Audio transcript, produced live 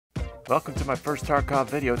Welcome to my first Tarkov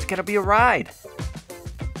video. It's gonna be a ride.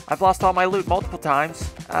 I've lost all my loot multiple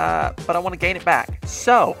times, but I want to gain it back.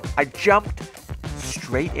 So, I jumped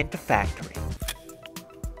straight into factory.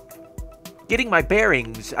 Getting my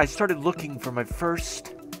bearings, I started looking for my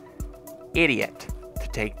first idiot to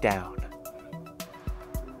take down.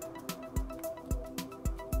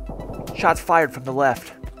 Shots fired from the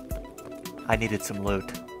left. I needed some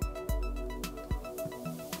loot.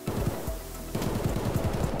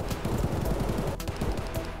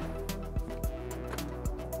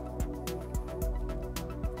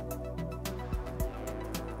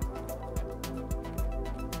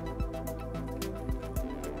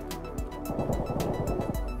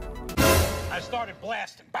 Started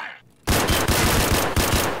blasting. Bang!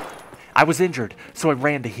 I was injured, so I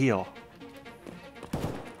ran to heal.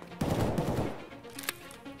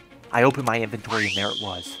 I opened my inventory and there it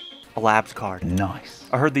was. A labs card. Nice.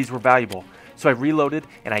 I heard these were valuable, so I reloaded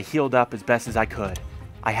and I healed up as best as I could.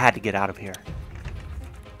 I had to get out of here.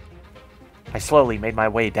 I slowly made my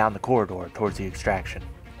way down the corridor towards the extraction.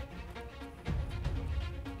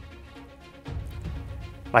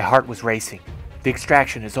 My heart was racing. The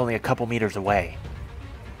extraction is only a couple meters away.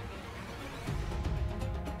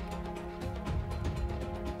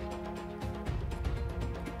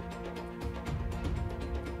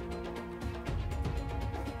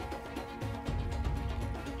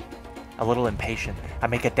 A little impatient, I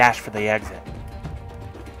make a dash for the exit.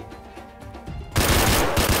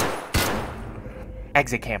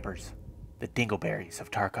 Exit campers, the Dingleberries of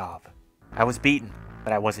Tarkov. I was beaten,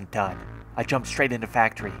 but I wasn't done. I jumped straight into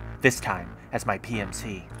factory, this time as my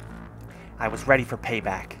PMC. I was ready for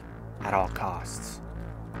payback, at all costs.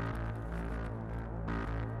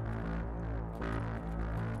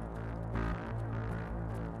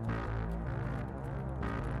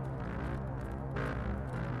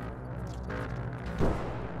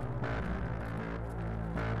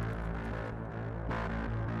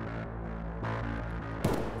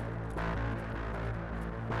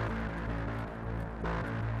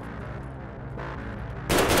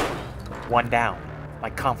 One down. My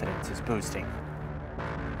confidence is boosting.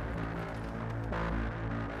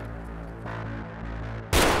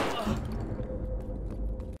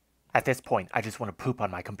 At this point, I just want to poop on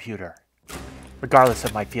my computer. Regardless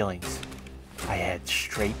of my feelings, I head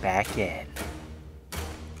straight back in.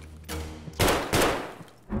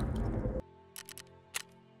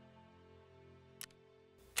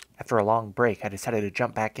 After a long break, I decided to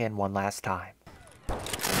jump back in one last time.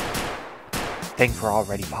 Things were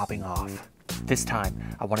already popping off. This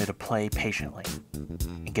time, I wanted to play patiently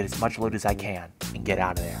and get as much loot as I can and get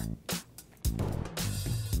out of there.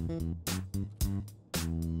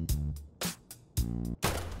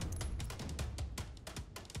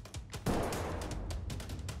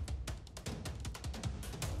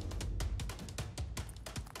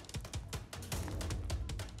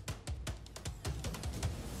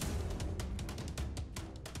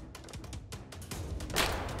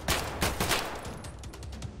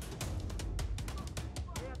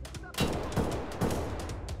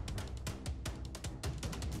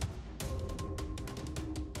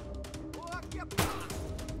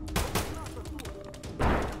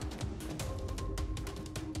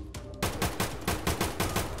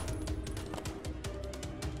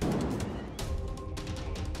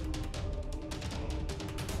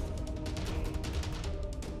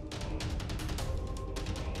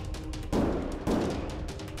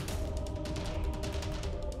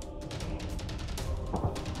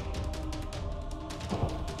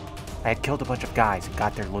 I had killed a bunch of guys and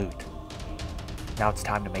got their loot. Now it's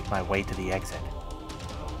time to make my way to the exit.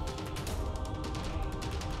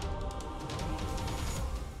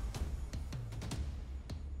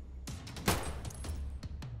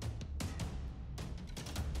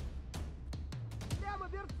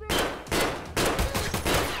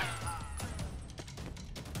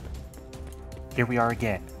 Here we are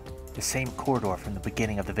again, the same corridor from the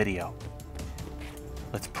beginning of the video.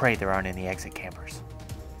 Let's pray there aren't any exit campers.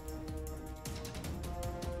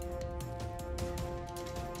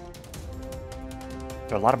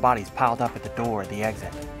 There are a lot of bodies piled up at the door of the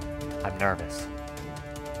exit. I'm nervous.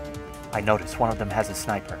 I notice one of them has a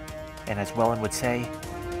sniper, and as Welyn would say,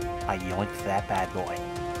 I yoinked that bad boy.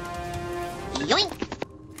 Yoink!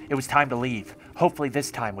 It was time to leave, hopefully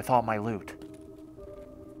this time with all my loot.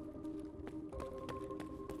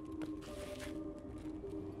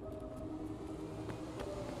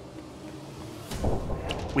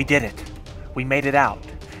 We did it. We made it out.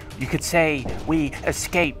 You could say we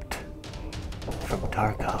escaped from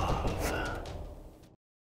Tarkov.